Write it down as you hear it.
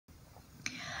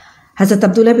Hazrat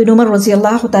Abdullah bin Umar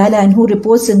radiallahu ta'ala anhu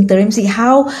reports in Tirmidhi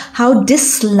how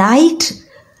disliked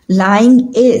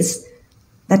lying is.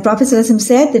 That Prophet ﷺ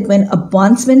said that when a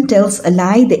bondsman tells a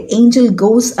lie, the angel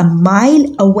goes a mile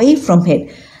away from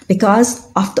it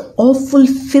because of the awful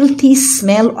filthy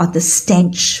smell or the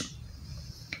stench.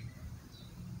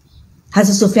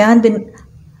 Hazrat Sufyan bin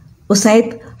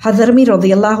Usaid Hadarmi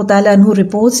radiallahu ta'ala anhu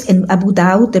reports in Abu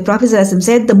Dawud, the Prophet ﷺ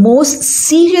said, the most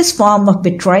serious form of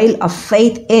betrayal of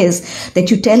faith is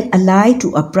that you tell a lie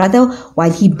to a brother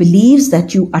while he believes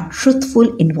that you are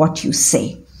truthful in what you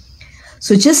say.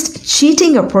 So just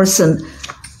cheating a person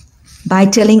by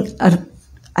telling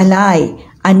a lie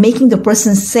and making the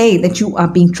person say that you are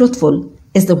being truthful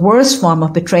is the worst form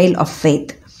of betrayal of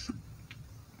faith.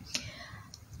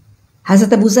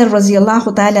 Hazrat Abu Zar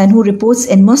radiallahu ta'ala anhu reports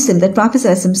in Muslim that Prophet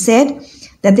said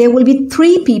that there will be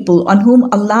 3 people on whom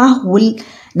Allah will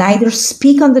neither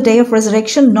speak on the day of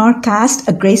resurrection nor cast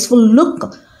a graceful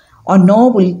look, or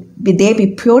nor will they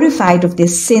be purified of their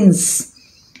sins.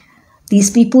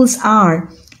 These peoples are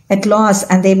at loss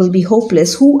and they will be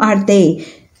hopeless. Who are they?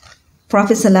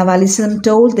 Prophet ﷺ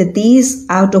told that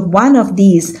out of one of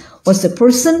these was the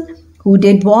person who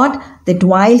did what? That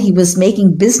while he was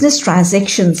making business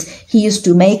transactions, he used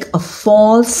to make a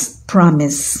false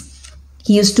promise.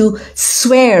 He used to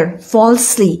swear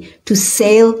falsely to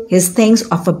sell his things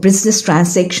of a business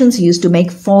transactions. He used to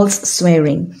make false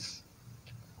swearing.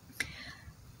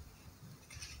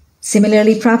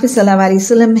 Similarly, Prophet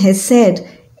ﷺ has said,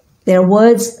 there are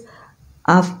words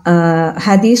of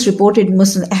Hadees reported in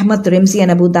Muslim, Ahmad, Tirmidhi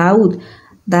and Abu Dawud,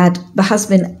 that the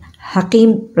husband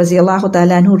Hakim radiallahu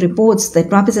ta'ala anhu reports that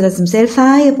Prophet ﷺ said,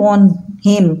 fie upon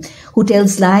him who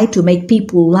tells lie to make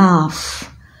people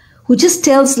laugh, who just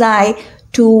tells lie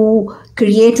to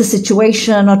create a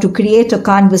situation or to create a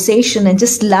conversation and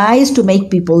just lies to make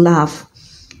people laugh.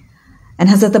 And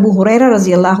Hazrat Abu Huraira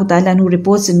radiallahu ta'ala anhu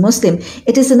reports in Muslim,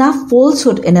 it is enough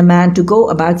falsehood in a man to go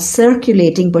about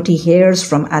circulating what he hears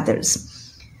from others.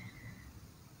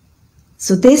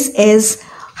 So this is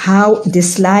how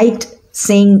disliked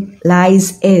saying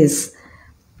lies is.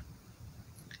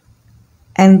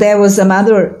 And there's an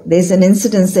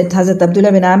incident that Hazrat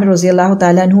Abdullah bin Amir radiallahu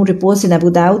ta'ala anhu reports in Abu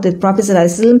Dawud that Prophet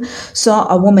saw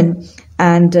a woman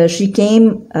and she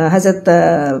came,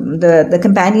 the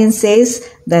companion says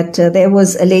that there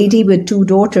was a lady with 2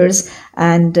 daughters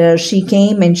and she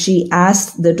came and she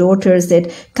asked the daughters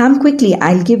that, come quickly,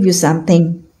 I'll give you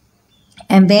something.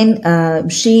 And then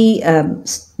she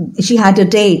had a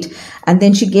date and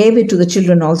then she gave it to the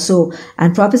children also.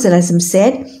 And Prophet ﷺ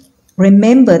said,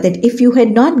 remember that if you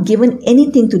had not given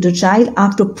anything to the child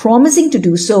after promising to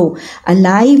do so, a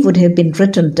lie would have been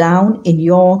written down in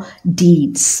your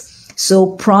deeds.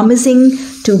 So promising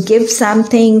to give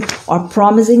something or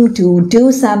promising to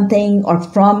do something or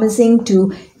promising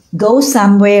to go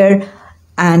somewhere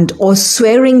or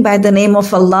swearing by the name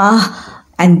of Allah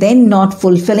and then not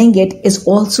fulfilling it is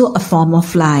also a form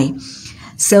of lie.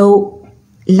 So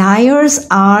liars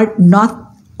are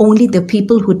not only the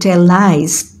people who tell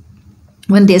lies.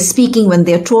 When they're speaking, when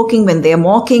they're talking, when they're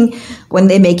mocking, when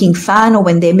they're making fun or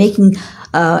when they're making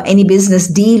any business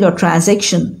deal or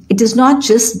transaction, it is not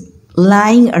just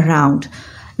lying around.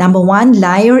 Number 1,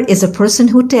 liar is a person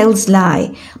who tells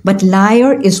lie, but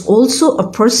liar is also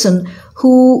a person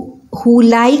who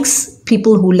likes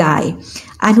people who lie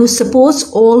and who supports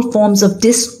all forms of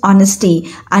dishonesty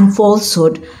and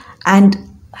falsehood and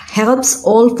helps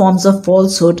all forms of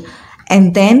falsehood,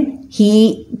 and then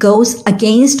he goes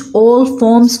against all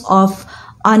forms of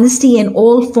honesty and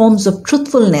all forms of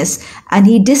truthfulness, and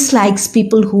he dislikes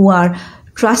people who are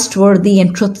trustworthy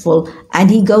and truthful, and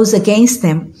he goes against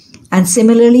them. And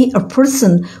similarly, a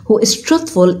person who is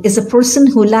truthful is a person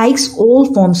who likes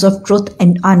all forms of truth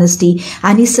and honesty,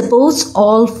 and he supports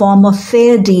all forms of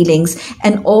fair dealings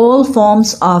and all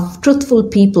forms of truthful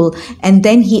people, and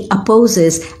then he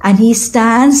opposes and he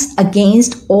stands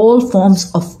against all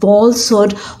forms of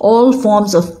falsehood, all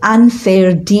forms of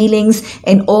unfair dealings,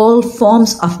 and all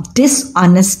forms of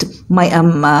dishonest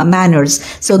manners.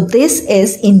 So this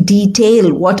is in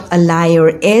detail what a liar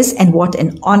is and what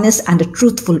an honest and a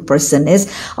truthful person is.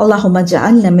 Allahumma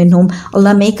ja'alna minhum.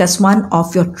 Allah, make us one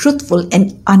of your truthful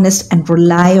and honest and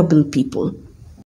reliable people.